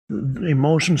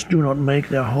Emotions do not make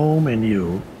their home in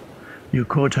you. You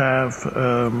could have,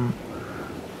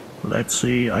 let's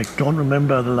see, I don't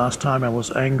remember the last time I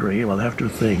was angry. I'll have to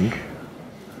think.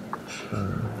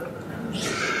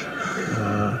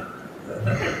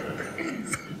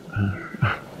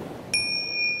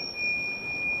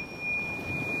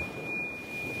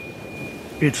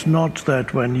 It's not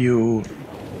that when you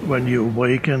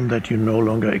awaken that you no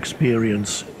longer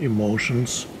experience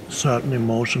emotions. Certain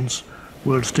emotions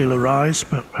will still arise,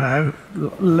 but perhaps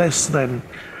less than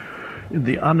in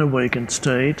the unawakened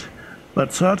state.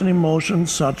 But certain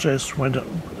emotions, such as when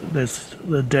there's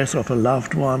the death of a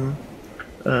loved one,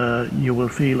 you will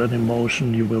feel an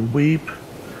emotion, you will weep,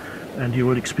 and you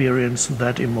will experience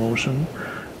that emotion.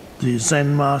 The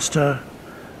Zen master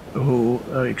who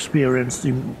experienced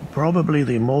probably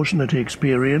the emotion that he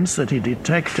experienced, that he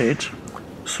detected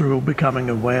through becoming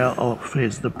aware of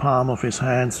the palm of his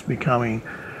hands becoming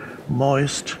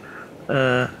moist,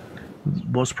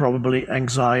 was probably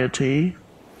anxiety.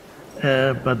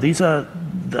 But these are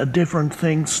different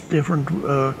things, different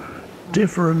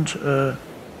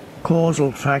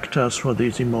causal factors for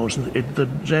these emotions.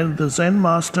 The Zen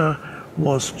master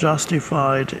was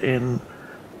justified in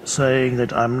saying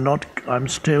that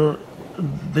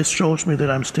this shows me that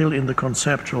I'm still in the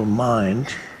conceptual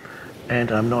mind,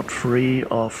 and I'm not free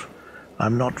of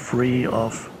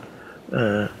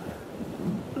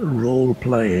role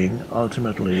playing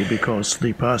ultimately, because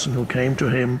the person who came to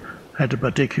him had a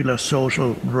particular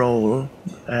social role,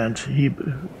 and he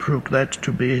took that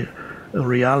to be a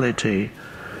reality.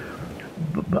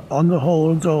 But on the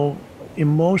whole, though,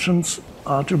 emotions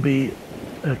are to be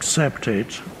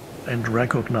accepted and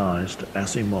recognized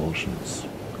as emotions.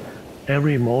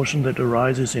 Every emotion that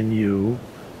arises in you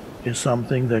is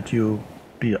something that you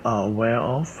are aware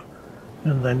of,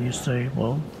 and then you say,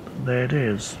 well, there it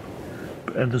is.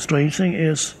 And the strange thing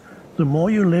is, the more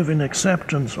you live in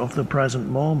acceptance of the present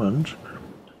moment,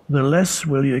 the less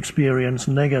will you experience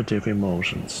negative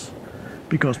emotions,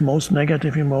 because most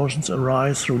negative emotions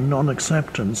arise through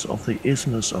non-acceptance of the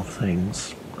isness of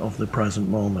things, of the present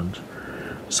moment.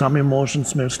 Some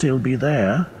emotions may still be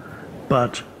there,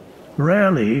 but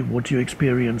rarely would you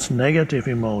experience negative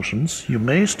emotions. You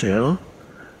may still,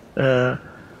 but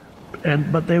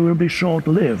they will be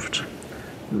short-lived.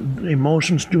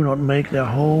 Emotions do not make their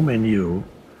home in you.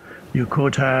 You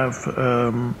could have,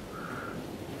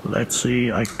 let's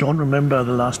see, I don't remember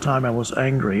the last time I was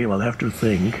angry. I'll have to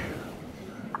think.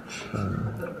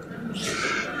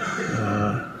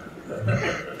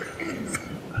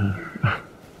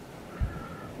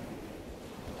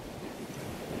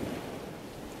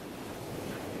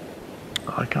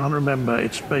 I can't remember.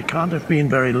 It can't have been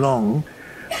very long,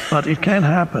 but it can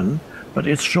happen. But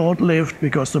it's short-lived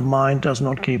because the mind does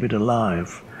not keep it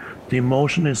alive. The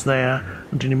emotion is there,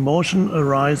 and an emotion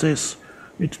arises.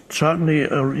 It's certainly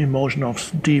an emotion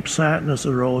of deep sadness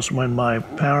arose when my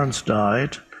parents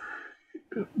died.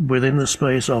 Within the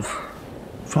space of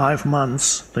 5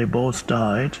 months, they both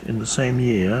died in the same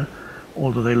year,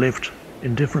 although they lived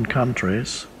in different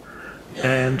countries.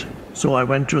 And so I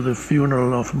went to the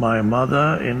funeral of my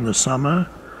mother in the summer,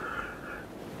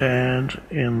 and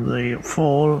in the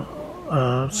fall,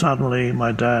 suddenly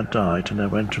my dad died, and I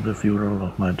went to the funeral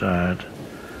of my dad.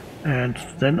 And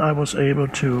then I was able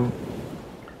to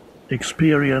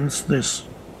experience the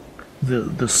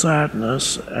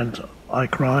sadness, and I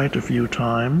cried a few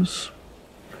times.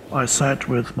 I sat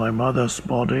with my mother's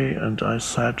body, and I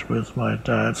sat with my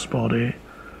dad's body,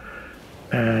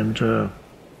 and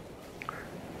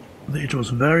it was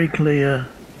very clear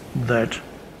that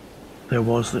there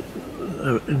was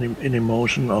an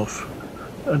emotion of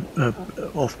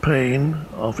pain,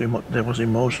 there was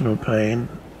emotional pain,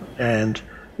 and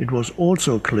it was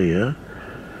also clear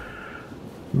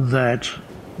that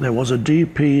there was a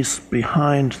deep peace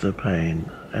behind the pain.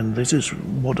 And this is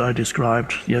what I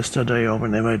described yesterday, or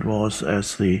whenever it was,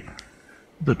 as the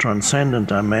transcendent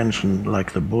dimension,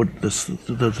 like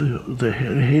the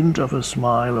hint of a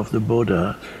smile of the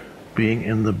Buddha being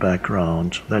in the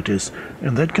background. That is,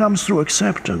 and that comes through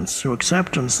acceptance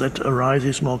that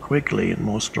arises more quickly and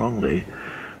more strongly.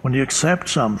 When you accept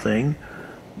something,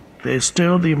 there's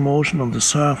still the emotion on the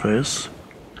surface,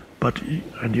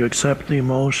 and you accept the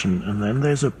emotion, and then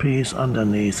there's a peace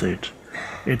underneath it.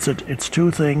 It's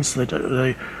two things that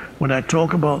when I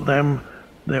talk about them,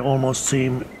 they almost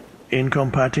seem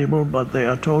incompatible, but they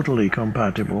are totally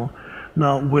compatible.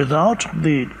 Now, without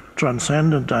the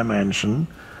transcendent dimension,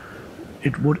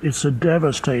 it's a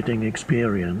devastating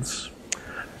experience.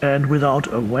 And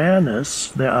without awareness,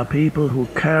 there are people who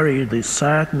carry the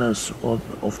sadness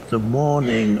of the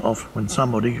mourning of when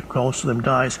somebody close to them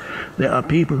dies. There are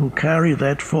people who carry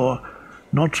that for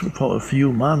not for a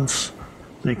few months,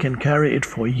 they can carry it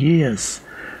for years,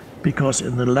 because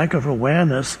in the lack of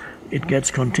awareness, it gets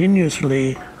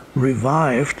continuously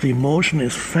revived. The emotion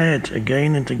is fed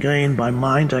again and again by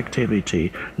mind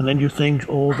activity, and then you think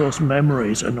all those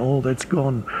memories and all that's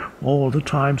gone, all the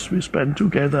times we spent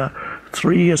together.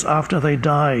 3 years after they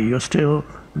die, you're still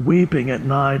weeping at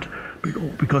night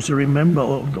because you remember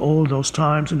all those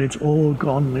times, and it's all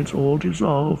gone, it's all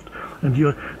dissolved, and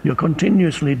you're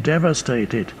continuously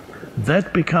devastated.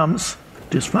 That becomes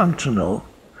dysfunctional,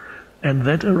 and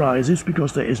that arises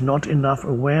because there is not enough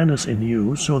awareness in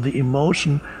you, so the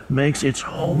emotion makes its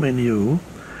home in you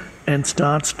and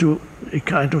starts to, it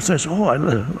kind of says, oh,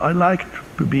 I like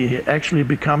to be here, actually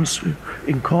becomes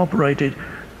incorporated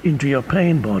into your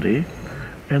pain body,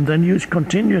 and then you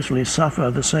continuously suffer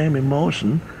the same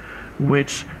emotion,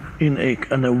 which in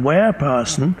an aware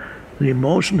person, the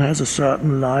emotion has a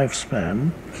certain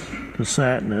lifespan, the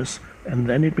sadness, and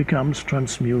then it becomes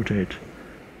transmuted.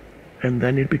 And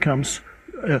then it becomes,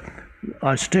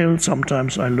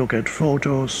 sometimes I look at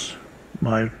photos,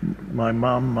 my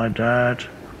mom, my dad.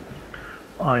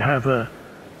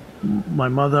 My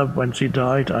mother, when she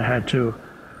died, I had to,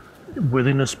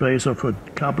 within a space of a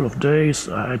couple of days,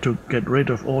 I had to get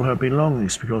rid of all her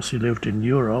belongings because she lived in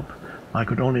Europe. I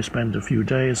could only spend a few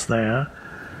days there.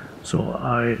 So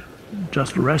I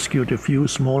just rescued a few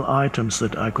small items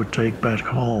that I could take back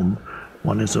home.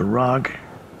 One is a rug,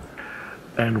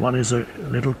 and one is a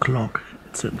little clock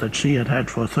that she had had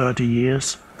for 30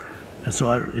 years. And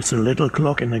so it's a little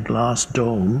clock in a glass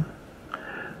dome,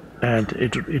 and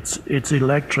it's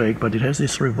electric, but it has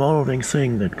this revolving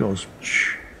thing that goes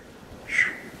shh, shh,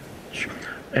 shh.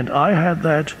 And I had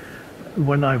that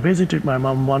when I visited my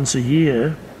mom once a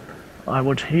year. I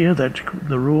would hear that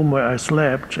the room where I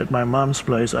slept at my mom's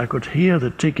place, I could hear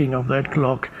the ticking of that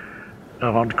clock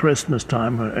around Christmas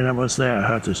time, and I was there. I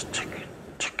heard this tick,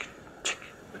 tick, tick.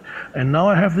 And now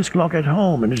I have this clock at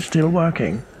home, and it's still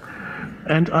working.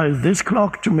 And this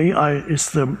clock to me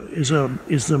is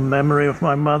the memory of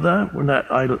my mother. When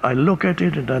I look at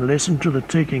it and I listen to the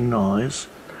ticking noise,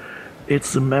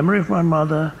 it's the memory of my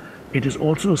mother. It is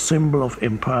also a symbol of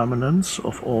impermanence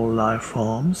of all life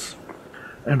forms.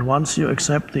 And once you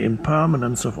accept the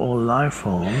impermanence of all life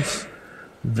forms,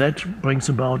 that brings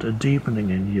about a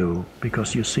deepening in you,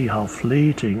 because you see how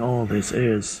fleeting all this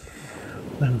is.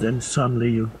 And then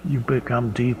suddenly you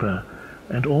become deeper.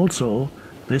 And also,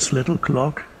 this little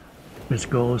clock, which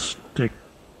goes tick,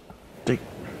 tick,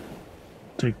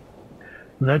 tick,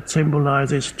 that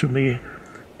symbolizes to me,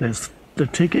 the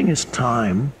ticking is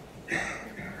time,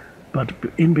 but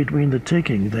in between the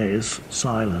ticking there is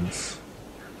silence.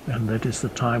 And that is the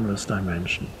timeless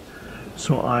dimension.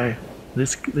 So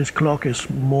this clock is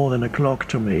more than a clock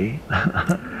to me.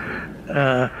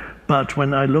 But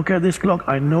when I look at this clock,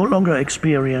 I no longer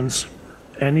experience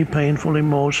any painful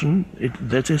emotion.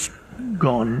 That is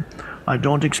gone. I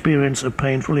don't experience a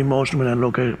painful emotion when I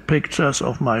look at pictures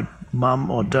of my mom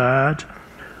or dad.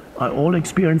 I all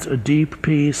experience a deep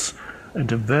peace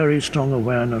and a very strong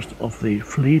awareness of the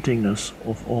fleetingness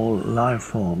of all life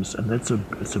forms. And it's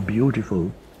a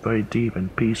beautiful, very deep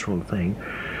and peaceful thing.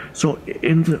 So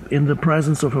in the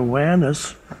presence of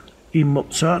awareness,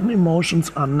 certain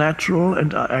emotions are natural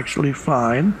and are actually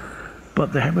fine,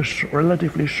 but they have a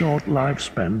relatively short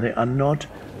lifespan.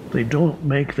 They don't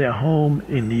make their home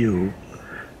in you.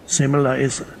 Similar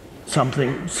is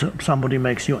somebody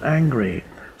makes you angry,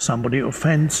 somebody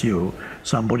offends you,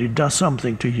 somebody does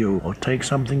something to you or takes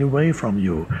something away from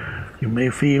you. You may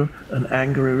feel an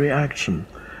angry reaction.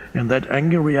 And that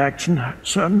anger reaction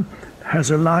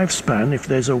has a lifespan. If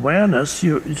there's awareness,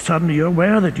 suddenly you're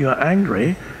aware that you are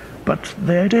angry, but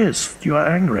there it is, you are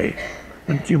angry.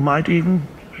 And you might even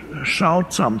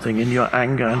shout something in your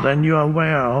anger, and then you're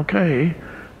aware, okay,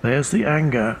 there's the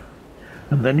anger.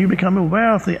 And then you become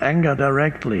aware of the anger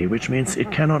directly, which means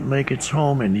it cannot make its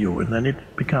home in you, and then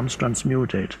it becomes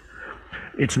transmuted.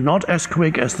 It's not as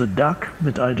quick as the duck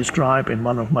that I describe in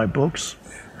one of my books.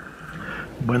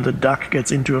 When the duck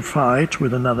gets into a fight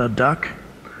with another duck,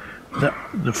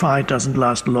 the fight doesn't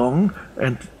last long,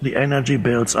 and the energy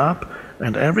builds up,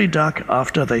 and every duck,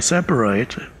 after they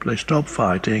separate, they stop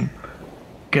fighting,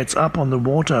 gets up on the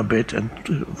water a bit and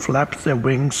flaps their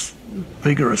wings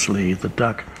vigorously, the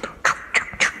duck.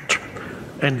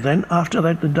 And then after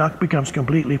that, the duck becomes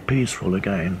completely peaceful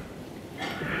again.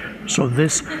 So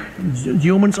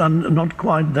humans are not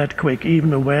quite that quick,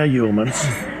 even aware humans.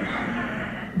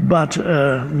 But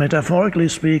metaphorically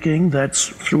speaking, that's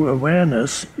through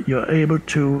awareness, you're able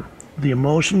to, the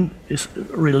emotion is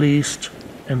released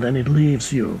and then it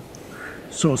leaves you.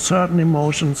 So certain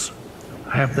emotions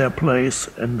have their place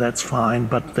and that's fine,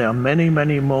 but there are many,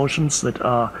 many emotions that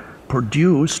are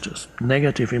produced,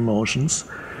 negative emotions,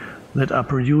 that are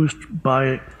produced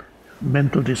by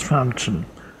mental dysfunction,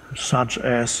 such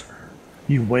as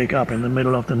you wake up in the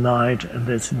middle of the night and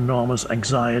there's enormous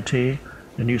anxiety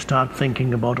and you start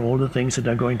thinking about all the things that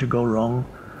are going to go wrong,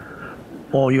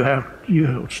 or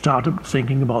you started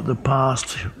thinking about the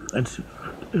past and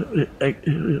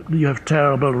you have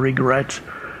terrible regret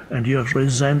and you have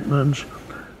resentment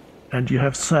and you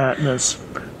have sadness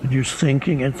and you're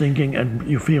thinking and thinking and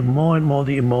you feel more and more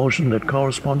the emotion that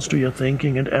corresponds to your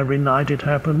thinking, and every night it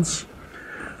happens.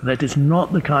 That is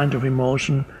not the kind of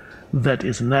emotion that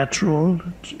is natural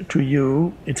to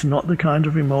you. It's not the kind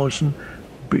of emotion,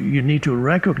 but you need to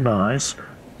recognize,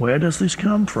 where does this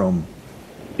come from?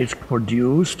 It's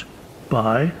produced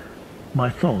by my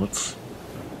thoughts.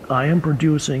 I am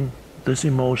producing this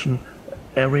emotion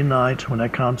every night when I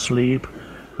can't sleep,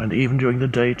 and even during the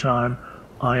daytime,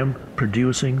 I am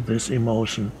producing this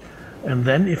emotion. And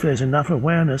then if there's enough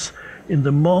awareness, in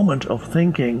the moment of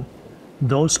thinking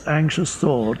those anxious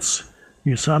thoughts,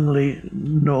 you suddenly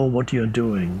know what you're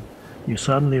doing. You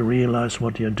suddenly realize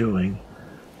what you're doing.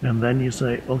 And then you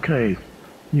say, okay,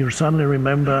 you suddenly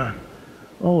remember,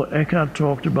 oh, Eckhart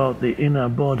talked about the inner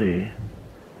body.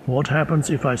 What happens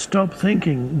if I stop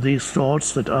thinking these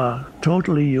thoughts that are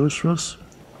totally useless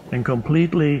and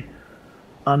completely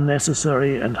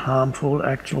unnecessary and harmful,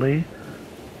 actually?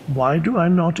 Why do I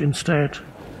not instead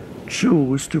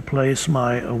choose to place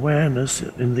my awareness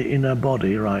in the inner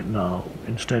body right now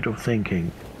instead of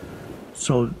thinking?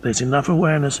 So there's enough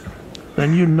awareness,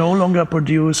 then you no longer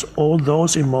produce all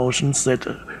those emotions that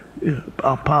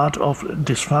are part of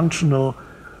dysfunctional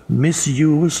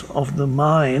misuse of the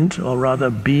mind, or rather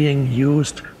being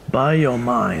used by your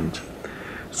mind.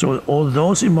 So all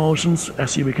those emotions,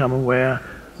 as you become aware,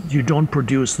 you don't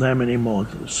produce them anymore.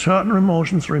 Certain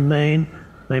emotions remain,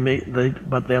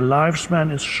 but their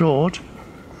lifespan is short,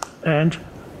 and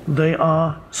they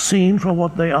are seen for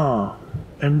what they are,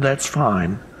 and that's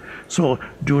fine. So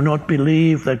do not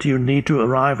believe that you need to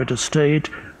arrive at a state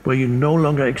where you no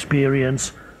longer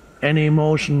experience any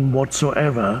emotion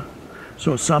whatsoever.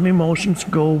 So some emotions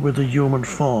go with the human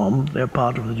form, they're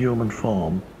part of the human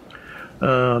form.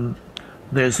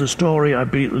 There's a story, I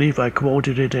believe I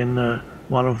quoted it in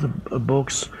one of the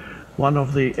books. One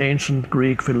of the ancient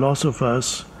Greek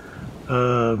philosophers,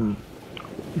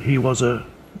 he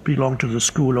belonged to the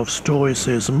school of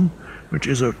Stoicism, which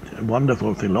is a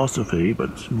wonderful philosophy,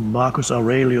 but Marcus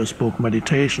Aurelius' book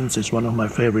Meditations is one of my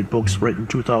favorite books, written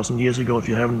 2,000 years ago. If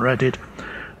you haven't read it,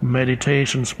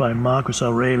 Meditations by Marcus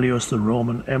Aurelius, the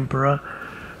Roman emperor,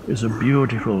 is a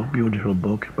beautiful, beautiful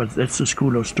book, but that's the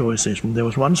school of Stoicism. There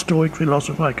was one Stoic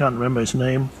philosopher, I can't remember his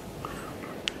name.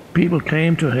 People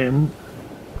came to him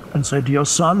and said, your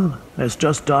son has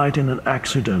just died in an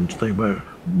accident. They were,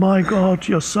 my God,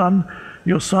 your son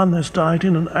has died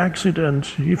in an accident.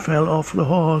 He fell off the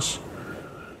horse.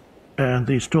 And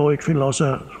the Stoic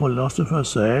philosopher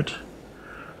said,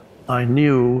 I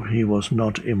knew he was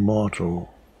not immortal.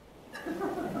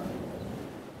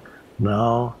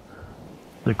 Now,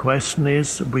 the question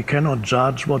is, we cannot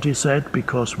judge what he said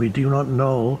because we do not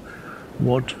know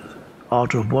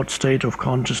out of what state of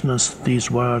consciousness these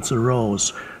words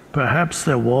arose. Perhaps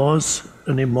there was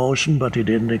an emotion, but he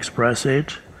didn't express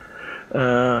it.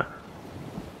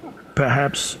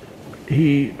 Perhaps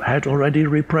he had already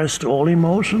repressed all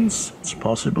emotions. It's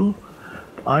possible.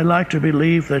 I like to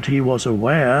believe that he was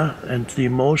aware and the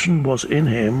emotion was in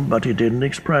him, but he didn't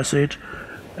express it.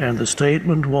 And the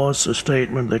statement was a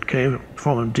statement that came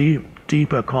from a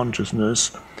deeper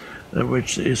consciousness,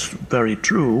 which is very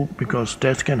true, because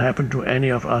death can happen to any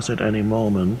of us at any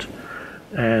moment.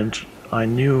 And I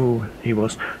knew he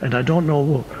was, and I don't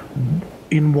know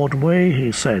in what way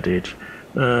he said it.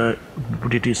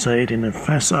 Did he say it in a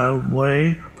facile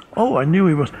way? Oh, I knew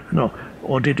he was, no.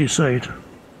 Or did he say it,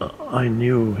 I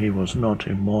knew he was not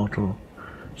immortal?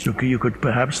 So you could,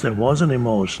 perhaps there was an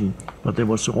emotion, but there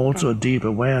was also a deep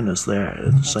awareness there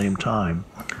at the same time.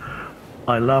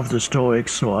 I love the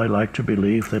Stoics, so I like to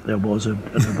believe that there was an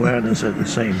awareness at the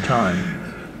same time.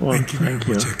 Well, thank you very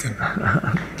much,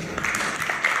 Eckhart.